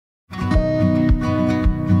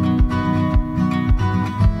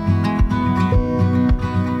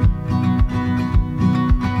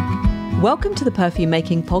Welcome to the Perfume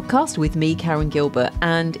Making Podcast with me, Karen Gilbert.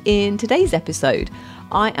 And in today's episode,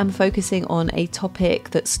 I am focusing on a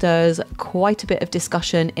topic that stirs quite a bit of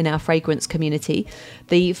discussion in our fragrance community,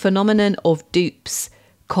 the phenomenon of dupes,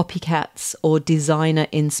 copycats, or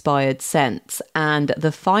designer-inspired scents, and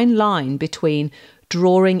the fine line between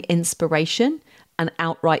drawing inspiration and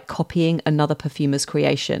outright copying another perfumer's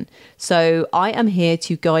creation. So I am here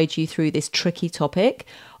to guide you through this tricky topic,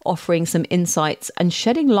 offering some insights and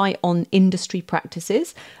shedding light on industry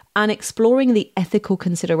practices and exploring the ethical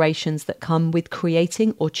considerations that come with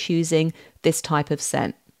creating or choosing this type of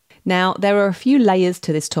scent. Now, there are a few layers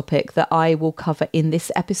to this topic that I will cover in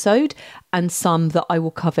this episode and some that I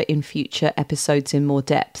will cover in future episodes in more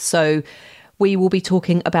depth. So we will be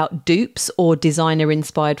talking about dupes or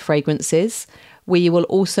designer-inspired fragrances. We will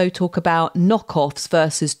also talk about knockoffs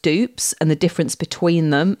versus dupes and the difference between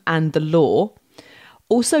them and the law.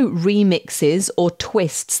 Also remixes or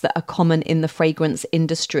twists that are common in the fragrance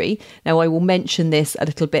industry. Now, I will mention this a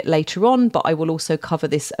little bit later on, but I will also cover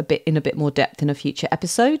this in a bit more depth in a future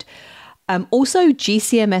episode. Also,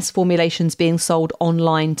 GCMS formulations being sold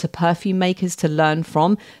online to perfume makers to learn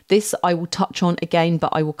from. This I will touch on again,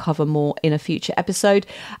 but I will cover more in a future episode.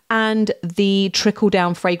 And the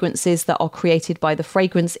trickle-down fragrances that are created by the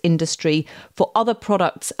fragrance industry for other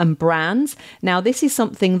products and brands. Now, this is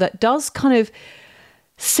something that does kind of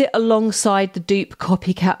sit alongside the dupe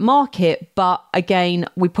copycat market. But again,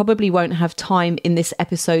 we probably won't have time in this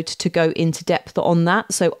episode to go into depth on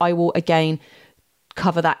that. So I will again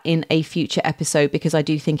cover that in a future episode because I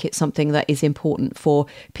do think it's something that is important for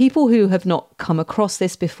people who have not come across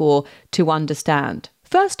this before to understand.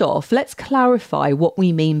 First off, let's clarify what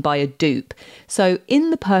we mean by a dupe. So in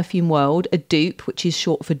the perfume world, a dupe, which is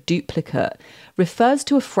short for duplicate, refers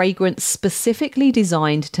to a fragrance specifically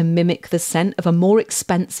designed to mimic the scent of a more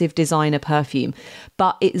expensive designer perfume,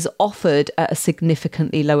 but it is offered at a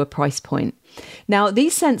significantly lower price point. Now,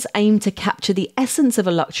 these scents aim to capture the essence of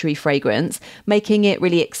a luxury fragrance, making it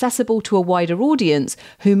really accessible to a wider audience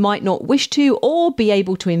who might not wish to or be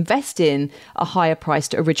able to invest in a higher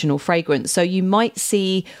priced original fragrance. So you might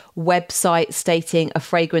see websites stating a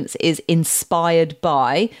fragrance is inspired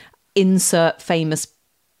by insert famous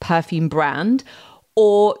perfume brand,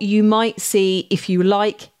 or you might see, if you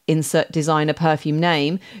like insert designer perfume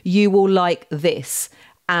name, you will like this,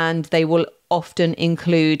 and they will often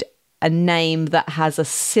include a name that has a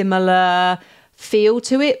similar feel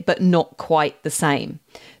to it, but not quite the same.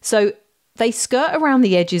 So they skirt around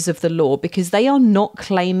the edges of the law because they are not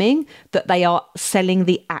claiming that they are selling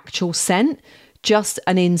the actual scent, just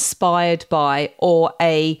an inspired by or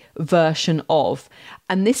a version of.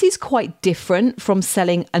 And this is quite different from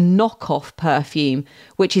selling a knockoff perfume,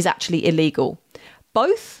 which is actually illegal.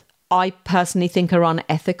 Both, I personally think, are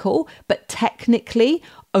unethical, but technically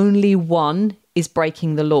only one is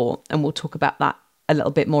breaking the law. And we'll talk about that a little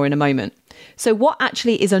bit more in a moment. So what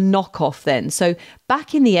actually is a knockoff then? So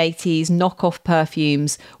back in the 80s, knockoff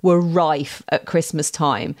perfumes were rife at Christmas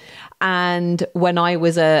time. And when I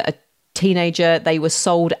was a teenager, they were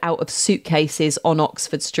sold out of suitcases on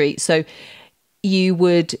Oxford Street. So you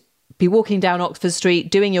would be walking down Oxford Street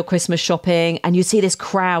doing your Christmas shopping and you see this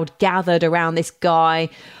crowd gathered around this guy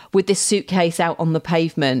with this suitcase out on the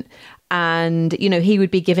pavement. And, you know, he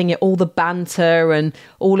would be giving it all the banter and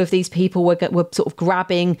all of these people were sort of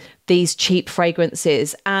grabbing these cheap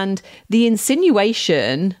fragrances. And the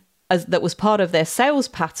insinuation that was part of their sales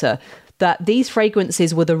patter that these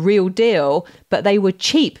fragrances were the real deal, but they were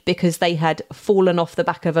cheap because they had fallen off the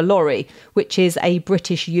back of a lorry, which is a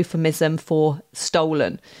British euphemism for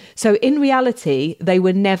stolen. So in reality, they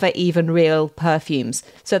were never even real perfumes.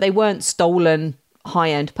 So they weren't stolen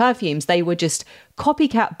high-end perfumes. They were just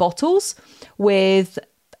copycat bottles with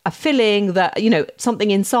a filling that, you know,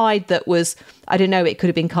 something inside that was, I don't know, it could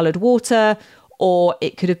have been coloured water or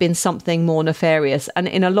it could have been something more nefarious. And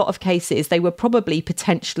in a lot of cases, they were probably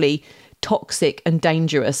potentially toxic and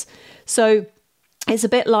dangerous. So it's a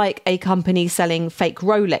bit like a company selling fake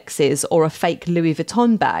Rolexes or a fake Louis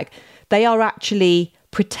Vuitton bag. They are actually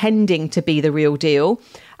pretending to be the real deal,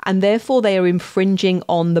 and therefore they are infringing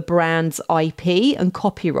on the brand's IP and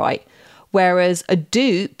copyright. Whereas a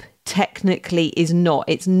dupe technically is not.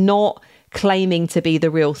 It's not claiming to be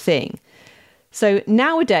the real thing. So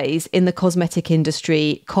nowadays in the cosmetic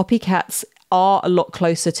industry, copycats are a lot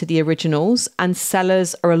closer to the originals and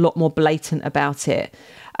sellers are a lot more blatant about it,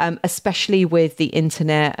 especially with the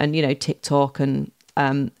internet and, you know, TikTok and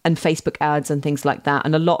and Facebook ads and things like that.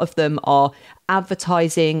 And a lot of them are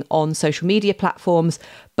advertising on social media platforms,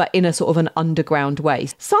 but in a sort of an underground way.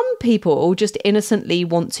 Some people just innocently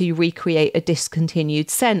want to recreate a discontinued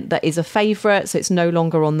scent that is a favorite, so it's no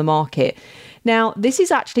longer on the market. Now, this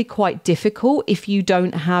is actually quite difficult if you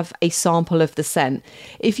don't have a sample of the scent.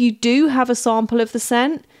 If you do have a sample of the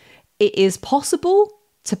scent, it is possible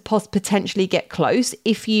to potentially get close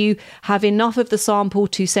if you have enough of the sample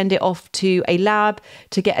to send it off to a lab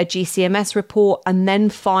to get a GCMS report, and then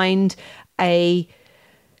find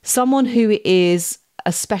someone who is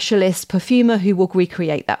a specialist perfumer who will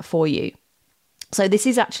recreate that for you. So this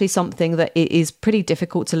is actually something that it is pretty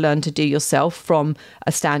difficult to learn to do yourself from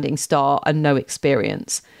a standing start and no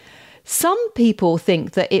experience. Some people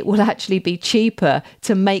think that it will actually be cheaper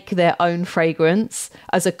to make their own fragrance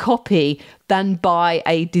as a copy than buy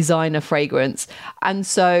a designer fragrance. And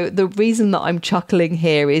so the reason that I'm chuckling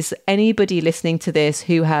here is anybody listening to this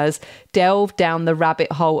who has delved down the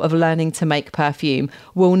rabbit hole of learning to make perfume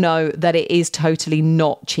will know that it is totally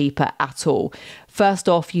not cheaper at all. First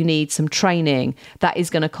off, you need some training. That is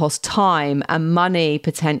going to cost time and money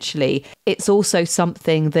potentially. It's also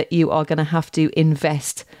something that you are going to have to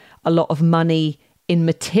invest a lot of money in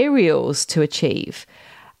materials to achieve.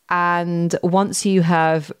 And once you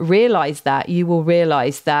have realized that, you will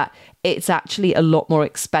realize that it's actually a lot more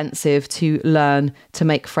expensive to learn to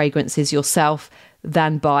make fragrances yourself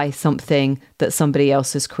than buy something that somebody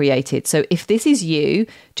else has created. So if this is you,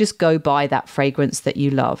 just go buy that fragrance that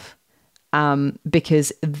you love.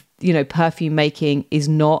 Because, perfume making is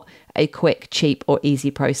not a quick, cheap or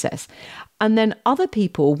easy process. And then other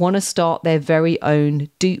people want to start their very own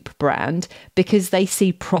dupe brand because they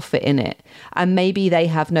see profit in it. And maybe they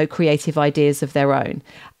have no creative ideas of their own.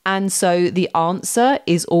 And so the answer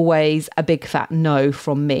is always a big fat no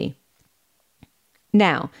from me.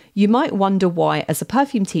 Now, you might wonder why, as a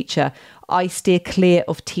perfume teacher, I steer clear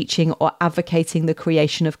of teaching or advocating the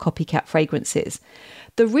creation of copycat fragrances.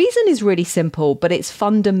 The reason is really simple, but it's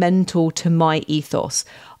fundamental to my ethos.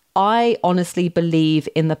 I honestly believe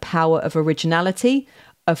in the power of originality,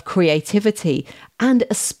 of creativity, and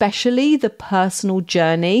especially the personal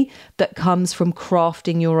journey that comes from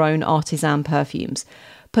crafting your own artisan perfumes.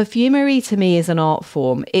 Perfumery to me is an art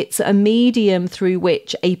form. It's a medium through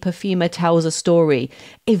which a perfumer tells a story,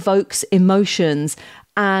 evokes emotions,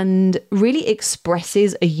 and really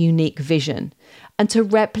expresses a unique vision. And to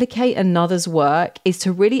replicate another's work is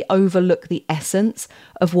to really overlook the essence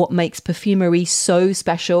of what makes perfumery so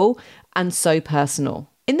special and so personal.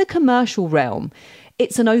 In the commercial realm,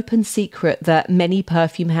 it's an open secret that many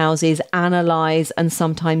perfume houses analyze and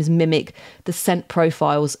sometimes mimic the scent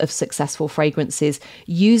profiles of successful fragrances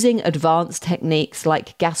using advanced techniques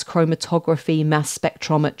like gas chromatography, mass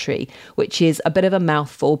spectrometry, which is a bit of a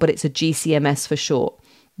mouthful, but it's a GCMS for short.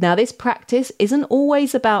 Now, this practice isn't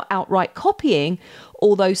always about outright copying,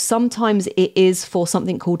 although sometimes it is for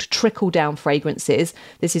something called trickle-down fragrances.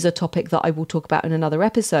 This is a topic that I will talk about in another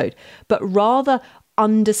episode, but rather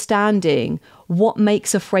understanding what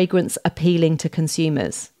makes a fragrance appealing to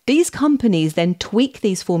consumers. These companies then tweak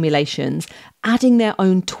these formulations, adding their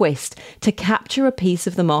own twist to capture a piece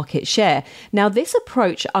of the market share. Now, this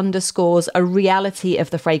approach underscores a reality of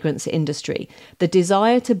the fragrance industry, the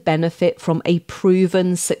desire to benefit from a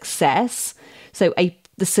proven success, so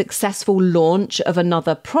the successful launch of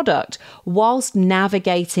another product, whilst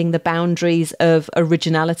navigating the boundaries of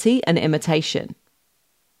originality and imitation.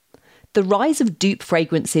 The rise of dupe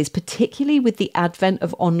fragrances, particularly with the advent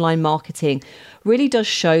of online marketing, really does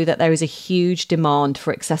show that there is a huge demand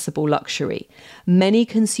for accessible luxury. Many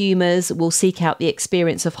consumers will seek out the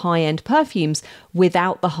experience of high-end perfumes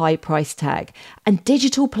without the high price tag. And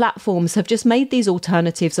digital platforms have just made these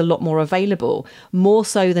alternatives a lot more available, more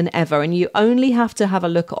so than ever. And you only have to have a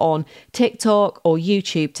look on TikTok or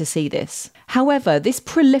YouTube to see this. However, this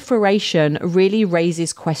proliferation really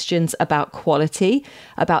raises questions about quality,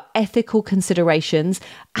 about ethical considerations,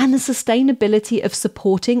 and the sustainability of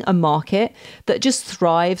supporting a market that just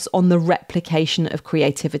thrives on the replication of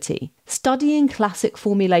creativity. Studying classic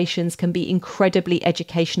formulations can be incredibly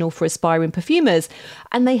educational for aspiring perfumers,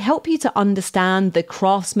 and they help you to understand the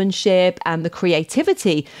craftsmanship and the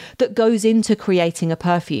creativity that goes into creating a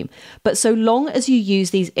perfume. But so long as you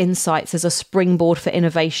use these insights as a springboard for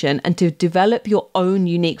innovation and to develop develop your own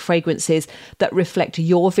unique fragrances that reflect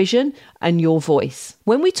your vision and your voice.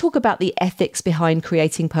 When we talk about the ethics behind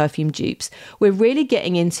creating perfume dupes, we're really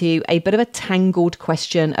getting into a bit of a tangled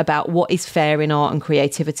question about what is fair in art and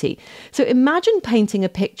creativity. So imagine painting a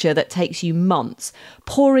picture that takes you months,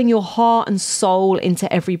 pouring your heart and soul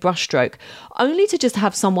into every brushstroke, only to just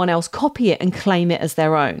have someone else copy it and claim it as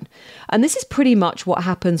their own. And this is pretty much what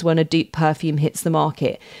happens when a dupe perfume hits the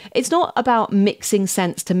market. It's not about mixing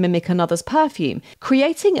scents to mimic another's perfume.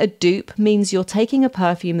 Creating a dupe means you're taking a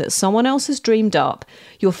perfume that someone else has dreamed up,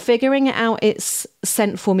 you're figuring out its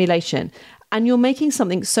scent formulation, and you're making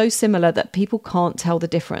something so similar that people can't tell the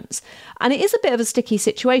difference. And it is a bit of a sticky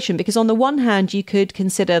situation because on the one hand, you could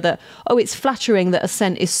consider that, oh, it's flattering that a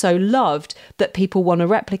scent is so loved that people want to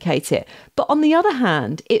replicate it. But on the other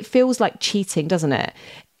hand, it feels like cheating, doesn't it?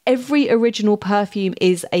 Every original perfume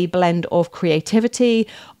is a blend of creativity,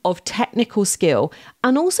 of technical skill,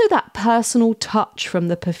 and also that personal touch from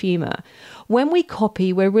the perfumer. When we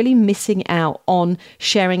copy, we're really missing out on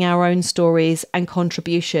sharing our own stories and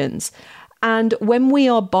contributions. And when we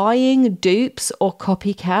are buying dupes or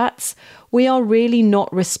copycats, we are really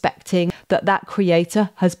not respecting that creator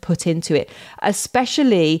has put into it,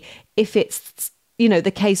 especially if it's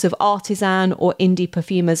the case of artisan or indie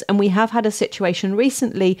perfumers. And we have had a situation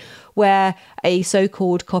recently where a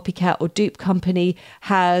so-called copycat or dupe company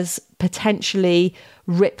has potentially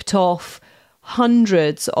ripped off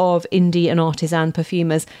hundreds of indie and artisan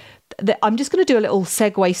perfumers. I'm just going to do a little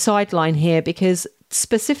segue sideline here because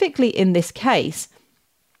specifically in this case,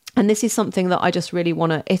 and this is something that I just really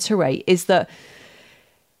want to iterate, is that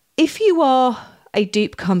if you are a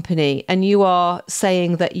dupe company and you are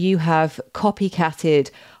saying that you have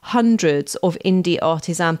copycatted hundreds of indie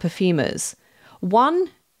artisan perfumers, one,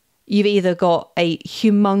 you've either got a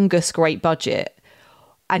humongous great budget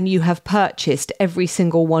and you have purchased every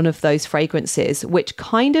single one of those fragrances, which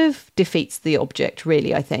kind of defeats the object,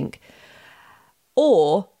 really, I think.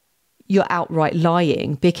 Or you're outright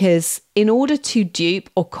lying, because in order to dupe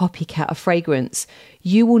or copycat a fragrance,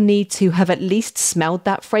 you will need to have at least smelled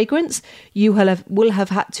that fragrance. You will have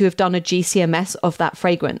had to have done a GCMS of that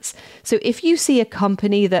fragrance. So if you see a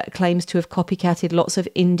company that claims to have copycatted lots of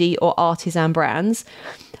indie or artisan brands,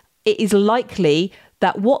 it is likely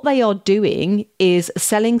that what they are doing is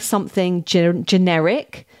selling something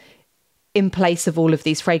generic in place of all of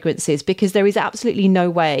these fragrances, because there is absolutely no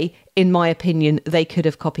way, in my opinion, they could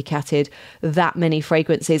have copycatted that many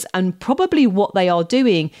fragrances. And probably what they are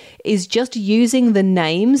doing is just using the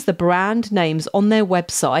names, the brand names on their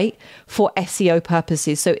website for SEO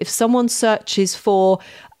purposes. So if someone searches for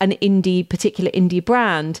an particular indie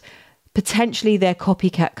brand, potentially their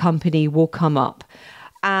copycat company will come up.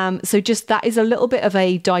 So just that is a little bit of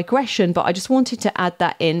a digression, but I just wanted to add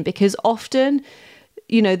that in because often,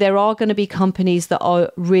 there are going to be companies that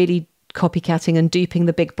are really copycatting and duping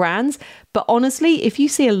the big brands. But honestly, if you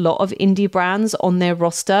see a lot of indie brands on their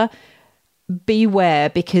roster, beware,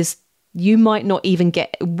 because you might not even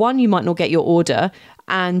get, one, you might not get your order.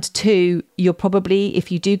 And two, you're probably,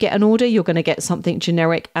 if you do get an order, you're going to get something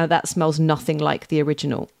generic and that smells nothing like the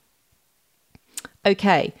original.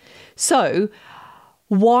 Okay, so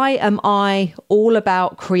why am I all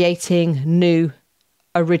about creating new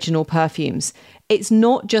original perfumes? It's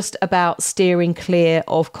not just about steering clear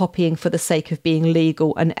of copying for the sake of being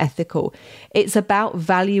legal and ethical. It's about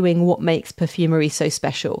valuing what makes perfumery so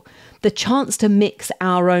special. The chance to mix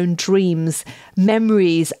our own dreams,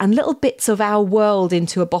 memories, and little bits of our world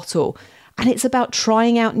into a bottle. And it's about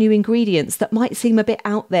trying out new ingredients that might seem a bit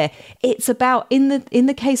out there. It's about, in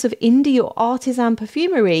the case of indie or artisan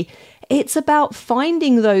perfumery, it's about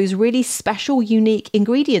finding those really special, unique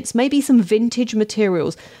ingredients, maybe some vintage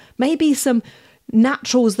materials, maybe some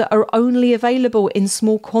naturals that are only available in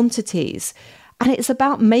small quantities. And it's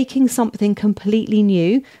about making something completely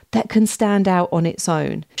new that can stand out on its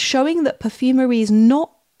own. Showing that perfumery is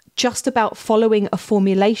not just about following a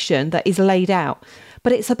formulation that is laid out,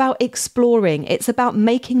 but it's about exploring, it's about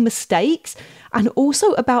making mistakes, and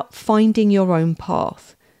also about finding your own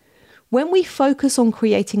path. When we focus on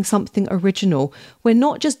creating something original, we're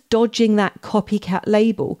not just dodging that copycat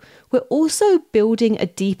label, we're also building a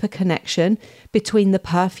deeper connection between the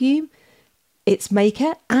perfume, its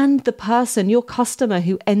maker, and the person, your customer,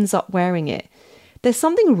 who ends up wearing it. There's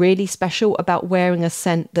something really special about wearing a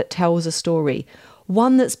scent that tells a story,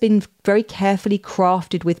 one that's been very carefully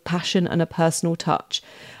crafted with passion and a personal touch.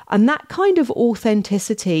 And that kind of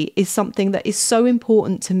authenticity is something that is so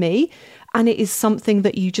important to me, and it is something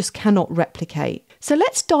that you just cannot replicate. So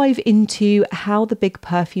let's dive into how the big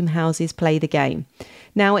perfume houses play the game.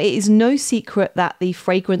 Now, it is no secret that the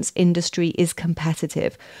fragrance industry is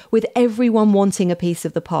competitive, with everyone wanting a piece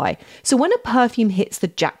of the pie. So when a perfume hits the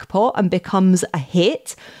jackpot and becomes a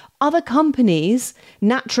hit, other companies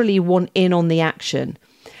naturally want in on the action.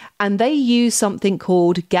 And they use something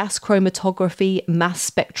called gas chromatography mass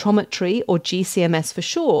spectrometry, or GCMS for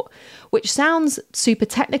short, which sounds super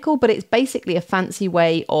technical, but it's basically a fancy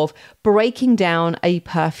way of breaking down a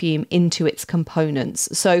perfume into its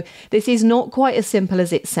components. So this is not quite as simple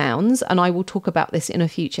as it sounds, and I will talk about this in a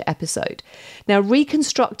future episode. Now,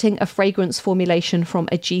 reconstructing a fragrance formulation from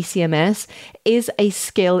a GCMS is a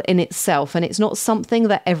skill in itself, and it's not something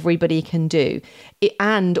that everybody can do.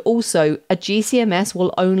 And also, a GCMS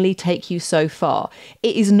will only take you so far.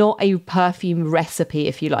 It is not a perfume recipe,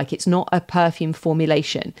 if you like. It's not a perfume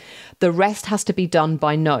formulation. The rest has to be done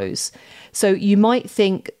by nose. So you might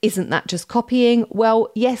think, isn't that just copying?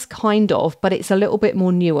 Well, yes, kind of, but it's a little bit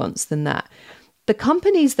more nuanced than that. The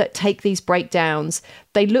companies that take these breakdowns,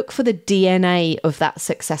 they look for the DNA of that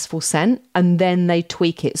successful scent and then they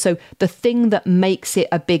tweak it. So the thing that makes it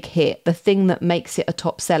a big hit, the thing that makes it a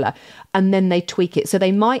top seller, and then they tweak it. So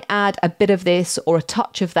they might add a bit of this or a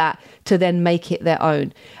touch of that to then make it their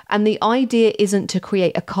own. And the idea isn't to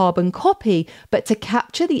create a carbon copy, but to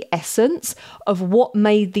capture the essence of what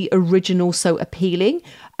made the original so appealing,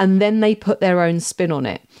 and then they put their own spin on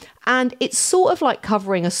it. And it's sort of like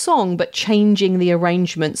covering a song, but changing the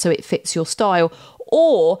arrangement so it fits your style,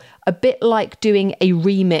 or a bit like doing a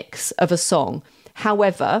remix of a song.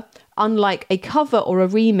 However, unlike a cover or a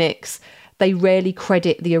remix, they rarely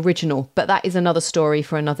credit the original, but that is another story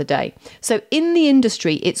for another day. So in the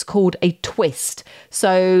industry, it's called a twist.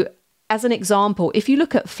 So as an example, if you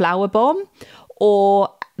look at Flower Bomb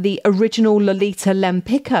or the original Lolita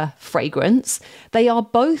Lempicka fragrance, they are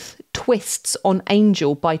both twists on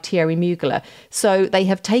Angel by Thierry Mugler. So they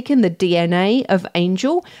have taken the DNA of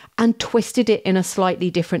Angel and twisted it in a slightly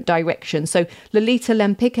different direction. So Lolita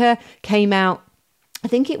Lempicka came out, I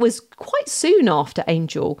think it was quite soon after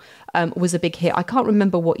Angel was a big hit. I can't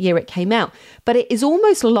remember what year it came out, but it is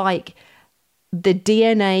almost like the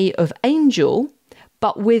DNA of Angel,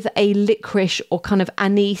 but with a licorice or kind of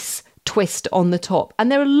anise twist on the top.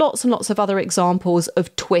 And there are lots and lots of other examples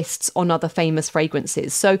of twists on other famous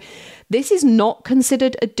fragrances. So this is not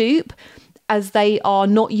considered a dupe, as they are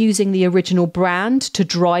not using the original brand to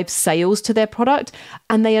drive sales to their product.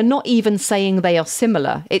 And they are not even saying they are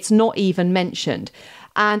similar. It's not even mentioned.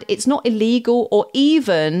 And it's not illegal, or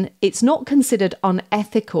even it's not considered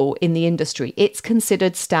unethical in the industry. It's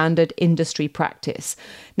considered standard industry practice.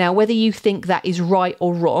 Now, whether you think that is right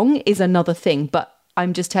or wrong is another thing, but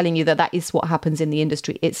I'm just telling you that that is what happens in the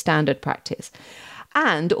industry. It's standard practice.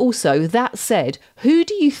 And also, that said, who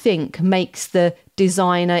do you think makes the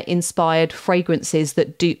designer-inspired fragrances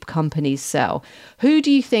that dupe companies sell? Who do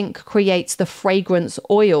you think creates the fragrance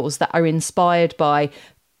oils that are inspired by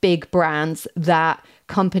big brands that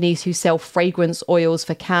companies who sell fragrance oils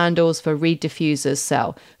for candles, for reed diffusers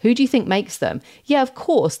sell? Who do you think makes them? Yeah, of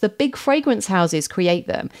course, the big fragrance houses create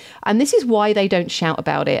them. And this is why they don't shout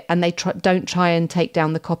about it, and they don't try and take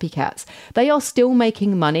down the copycats. They are still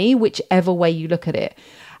making money, whichever way you look at it.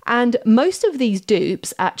 And most of these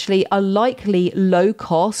dupes actually are likely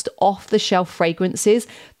low-cost, off-the-shelf fragrances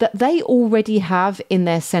that they already have in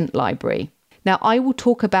their scent library. Now, I will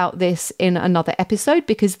talk about this in another episode,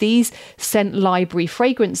 because these scent library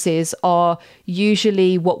fragrances are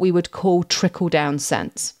usually what we would call trickle-down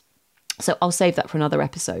scents. So I'll save that for another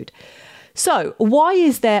episode. So why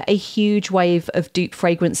is there a huge wave of dupe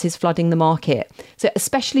fragrances flooding the market? So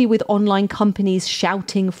especially with online companies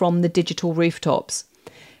shouting from the digital rooftops.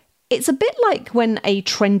 It's a bit like when a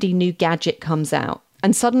trendy new gadget comes out,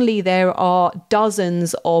 and suddenly there are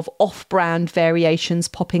dozens of off-brand variations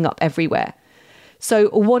popping up everywhere. So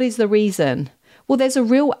what is the reason? Well, there's a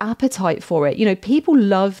real appetite for it. You know, people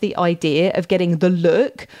love the idea of getting the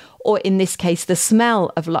look, or in this case, the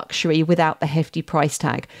smell of luxury without the hefty price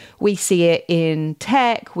tag. We see it in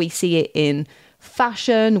tech, we see it in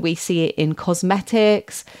fashion, we see it in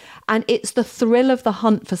cosmetics. And it's the thrill of the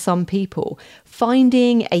hunt for some people,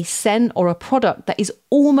 finding a scent or a product that is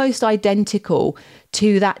almost identical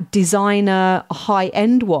to that designer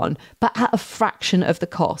high-end one, but at a fraction of the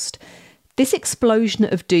cost. This explosion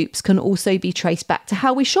of dupes can also be traced back to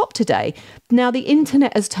how we shop today. Now, the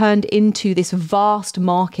internet has turned into this vast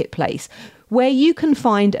marketplace where you can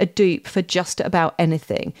find a dupe for just about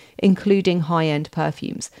anything, including high-end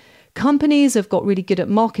perfumes. Companies have got really good at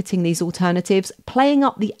marketing these alternatives, playing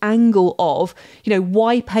up the angle of,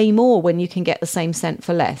 why pay more when you can get the same scent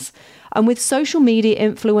for less? And with social media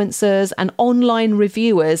influencers and online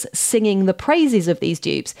reviewers singing the praises of these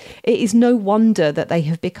dupes, it is no wonder that they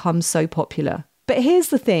have become so popular. But here's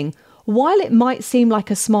the thing. While it might seem like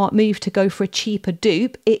a smart move to go for a cheaper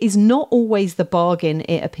dupe, it is not always the bargain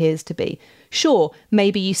it appears to be. Sure,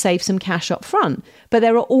 maybe you save some cash up front, but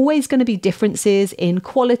there are always going to be differences in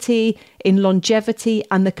quality, in longevity,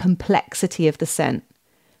 and the complexity of the scent.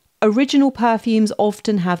 Original perfumes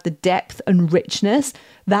often have the depth and richness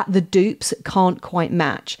that the dupes can't quite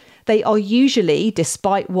match. They are usually,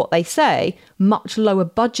 despite what they say, much lower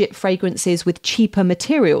budget fragrances with cheaper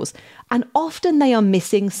materials, and often they are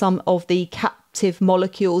missing some of the captive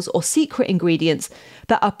molecules or secret ingredients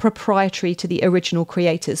that are proprietary to the original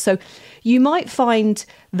creators. So you might find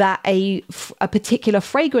that a particular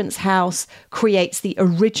fragrance house creates the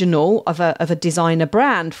original of a designer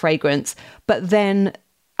brand fragrance, but then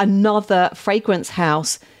another fragrance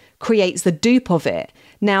house creates the dupe of it.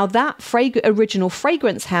 Now, that original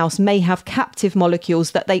fragrance house may have captive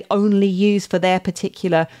molecules that they only use for their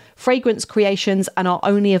particular fragrance creations and are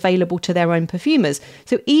only available to their own perfumers.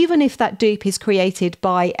 So even if that dupe is created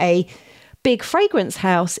by a big fragrance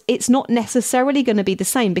house, it's not necessarily going to be the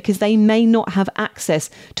same because they may not have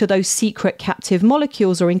access to those secret captive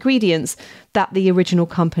molecules or ingredients that the original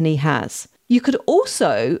company has. You could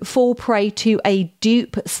also fall prey to a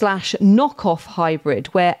dupe/knockoff hybrid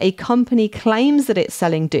where a company claims that it's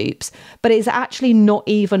selling dupes, but it's actually not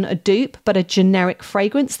even a dupe, but a generic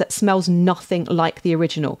fragrance that smells nothing like the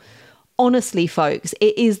original. Honestly, folks,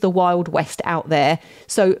 it is the Wild West out there,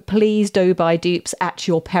 so please do buy dupes at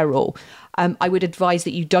your peril. I would advise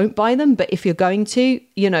that you don't buy them, but if you're going to,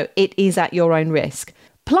 it is at your own risk.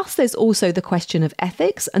 Plus, there's also the question of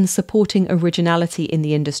ethics and supporting originality in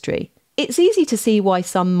the industry. It's easy to see why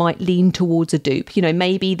some might lean towards a dupe.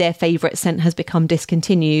 Maybe their favourite scent has become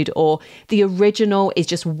discontinued or the original is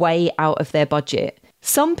just way out of their budget.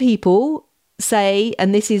 Some people say,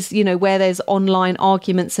 and this is, where there's online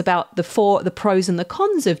arguments about the pros and the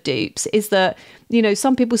cons of dupes, is that,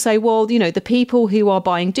 some people say, well, the people who are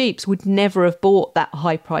buying dupes would never have bought that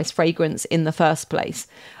high price fragrance in the first place.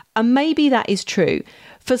 And maybe that is true.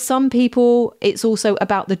 For some people, it's also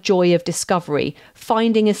about the joy of discovery,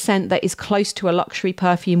 finding a scent that is close to a luxury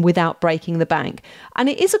perfume without breaking the bank. And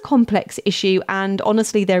it is a complex issue, and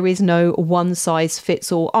honestly, there is no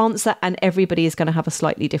one-size-fits-all answer, and everybody is going to have a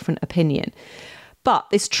slightly different opinion.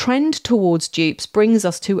 But this trend towards dupes brings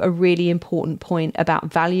us to a really important point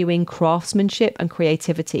about valuing craftsmanship and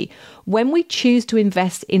creativity. When we choose to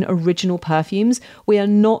invest in original perfumes, we are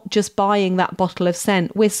not just buying that bottle of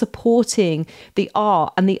scent, we're supporting the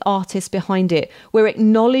art and the artist behind it. We're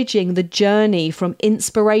acknowledging the journey from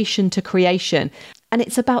inspiration to creation. And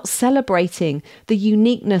it's about celebrating the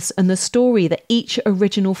uniqueness and the story that each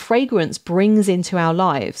original fragrance brings into our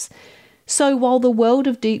lives. So while the world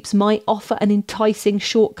of dupes might offer an enticing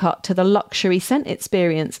shortcut to the luxury scent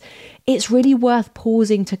experience, it's really worth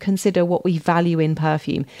pausing to consider what we value in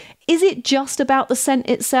perfume. Is it just about the scent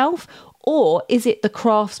itself? Or is it the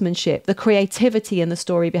craftsmanship, the creativity and the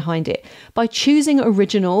story behind it? By choosing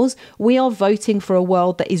originals, we are voting for a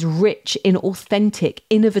world that is rich in authentic,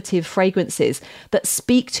 innovative fragrances that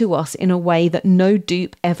speak to us in a way that no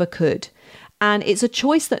dupe ever could. And it's a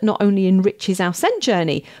choice that not only enriches our scent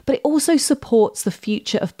journey, but it also supports the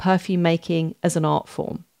future of perfume making as an art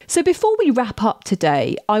form. So before we wrap up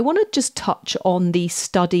today, I want to just touch on the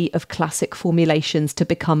study of classic formulations to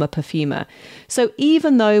become a perfumer. So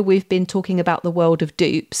even though we've been talking about the world of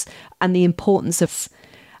dupes and the importance of...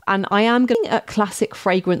 And I am going at classic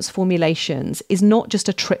fragrance formulations is not just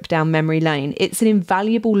a trip down memory lane. It's an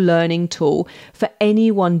invaluable learning tool for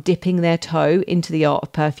anyone dipping their toe into the art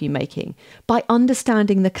of perfume making. By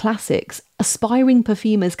understanding the classics, aspiring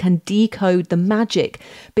perfumers can decode the magic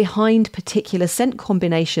behind particular scent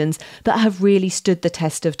combinations that have really stood the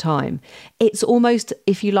test of time. It's almost,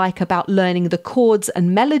 if you like, about learning the chords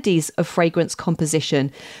and melodies of fragrance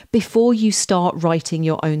composition before you start writing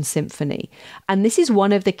your own symphony. And this is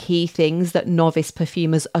one of the key things that novice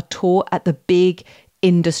perfumers are taught at the big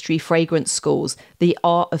industry fragrance schools, the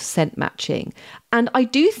art of scent matching. And I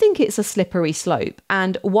do think it's a slippery slope.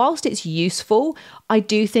 And whilst it's useful, I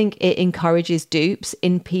do think it encourages dupes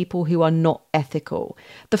in people who are not ethical.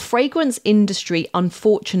 The fragrance industry,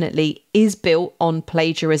 unfortunately, is built on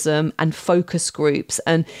plagiarism and focus groups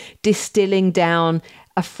and distilling down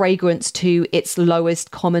a fragrance to its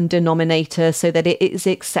lowest common denominator so that it is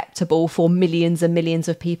acceptable for millions and millions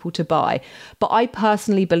of people to buy. But I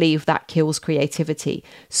personally believe that kills creativity.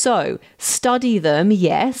 So study them,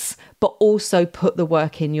 yes, but also put the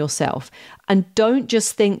work in yourself. And don't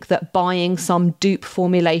just think that buying some dupe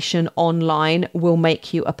formulation online will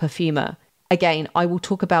make you a perfumer. Again, I will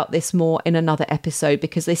talk about this more in another episode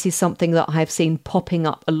because this is something that I've seen popping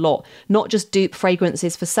up a lot. Not just dupe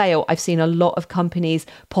fragrances for sale. I've seen a lot of companies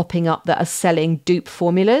popping up that are selling dupe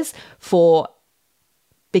formulas for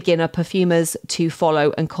beginner perfumers to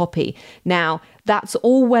follow and copy. Now, that's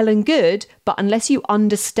all well and good, but unless you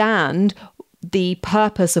understand the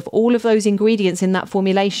purpose of all of those ingredients in that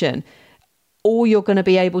formulation, all you're going to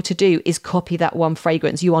be able to do is copy that one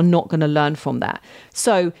fragrance. You are not going to learn from that.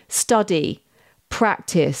 So study,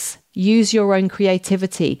 practice, use your own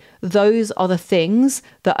creativity. Those are the things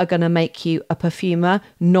that are going to make you a perfumer,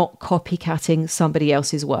 not copycatting somebody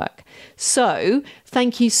else's work. So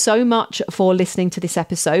thank you so much for listening to this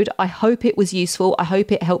episode. I hope it was useful. I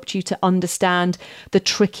hope it helped you to understand the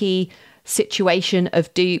tricky situation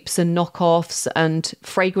of dupes and knockoffs and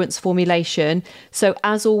fragrance formulation. So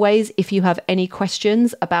as always, if you have any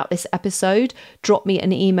questions about this episode, drop me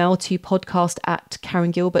an email to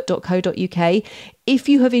podcast@karengilbert.co.uk. If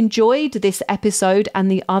you have enjoyed this episode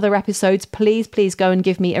and the other episodes, please go and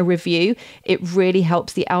give me a review. It really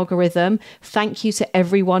helps the algorithm. Thank you to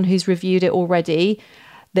everyone who's reviewed it already.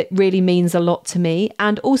 That really means a lot to me.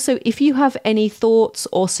 And also, if you have any thoughts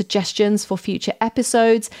or suggestions for future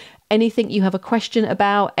episodes, anything you have a question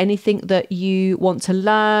about, anything that you want to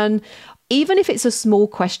learn, even if it's a small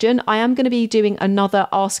question, I am going to be doing another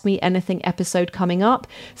Ask Me Anything episode coming up.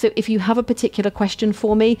 So if you have a particular question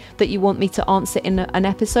for me that you want me to answer in an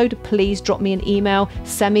episode, please drop me an email,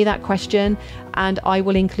 send me that question, and I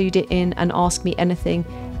will include it in an Ask Me Anything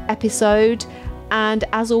episode. And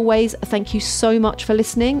as always, thank you so much for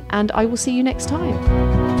listening, and I will see you next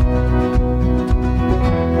time.